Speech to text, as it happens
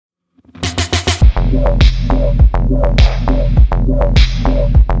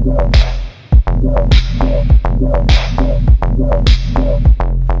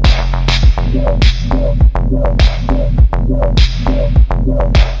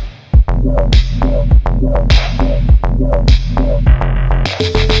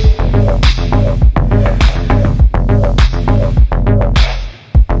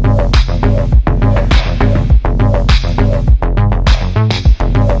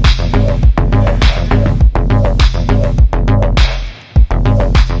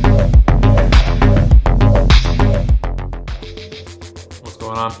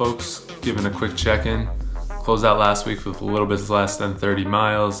Folks, giving a quick check-in. Closed out last week with a little bit less than 30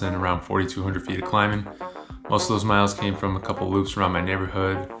 miles and around 4,200 feet of climbing. Most of those miles came from a couple loops around my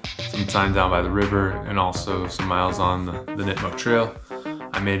neighborhood, some time down by the river, and also some miles on the Nipmuck Trail.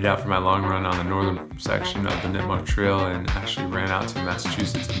 I made it out for my long run on the northern section of the Nipmuck Trail and actually ran out to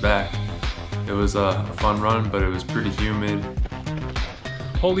Massachusetts and back. It was a fun run, but it was pretty humid.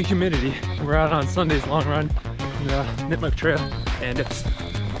 Holy humidity. We're out on Sunday's long run on the Nipmuck Trail, and it's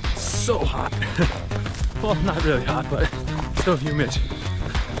so hot. Well, not really hot, but so humid.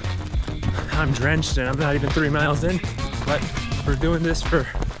 I'm drenched and I'm not even 3 miles in, but we're doing this for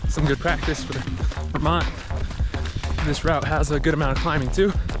some good practice for Vermont. This route has a good amount of climbing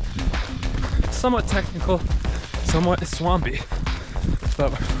too. Somewhat technical, somewhat swampy,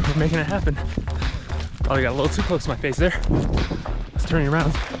 but we're making it happen. Probably got a little too close to my face there. Let's turn you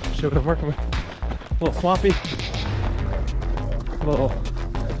around, show what I'm working with. A little swampy, a little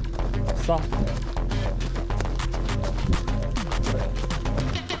soft.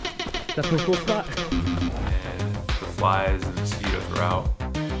 Definitely a cool spot. And the flies and mosquitoes were out.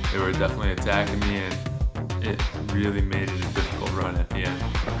 They were definitely attacking me, and it really made it a difficult run at the end.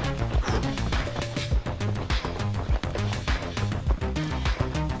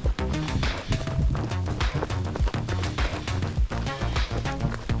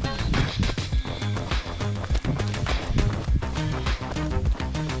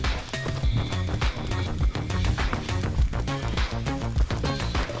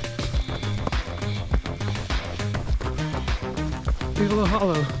 Little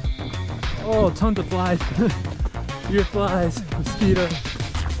hollow. Oh, tons of flies. Deer flies, mosquitoes.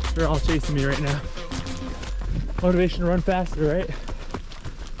 They're all chasing me right now. Motivation to run faster, right?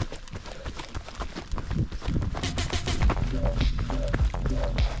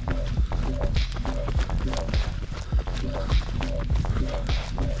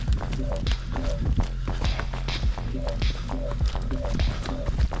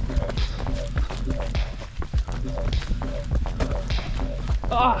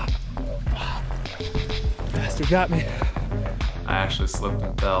 Ah! Bastard got me. I actually slipped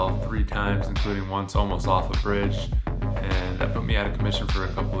and fell 3 times, including once almost off a bridge, and that put me out of commission for a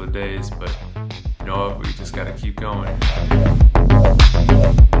couple of days, but you know what, we just gotta keep going.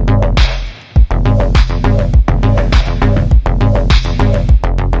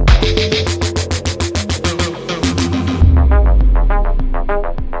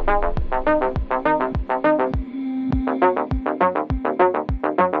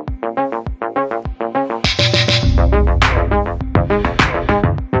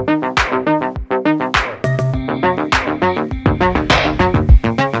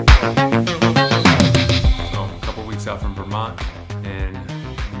 Out from Vermont and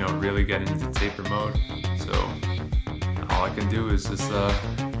really getting into taper mode, so all I can do is just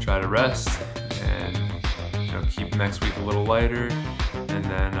try to rest and keep next week a little lighter, and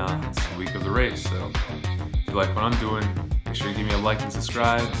then it's the week of the race. So if you like what I'm doing, make sure you give me a like and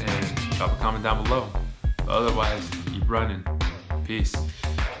subscribe and drop a comment down below. But otherwise, keep running. Peace.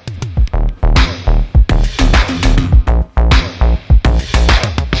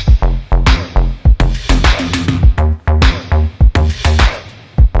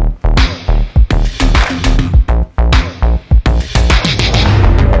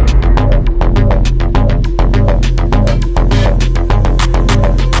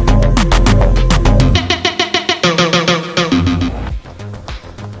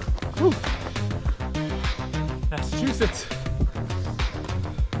 Massachusetts.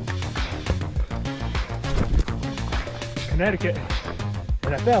 Connecticut.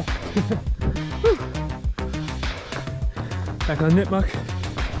 And I fell. Back on Nipmuck.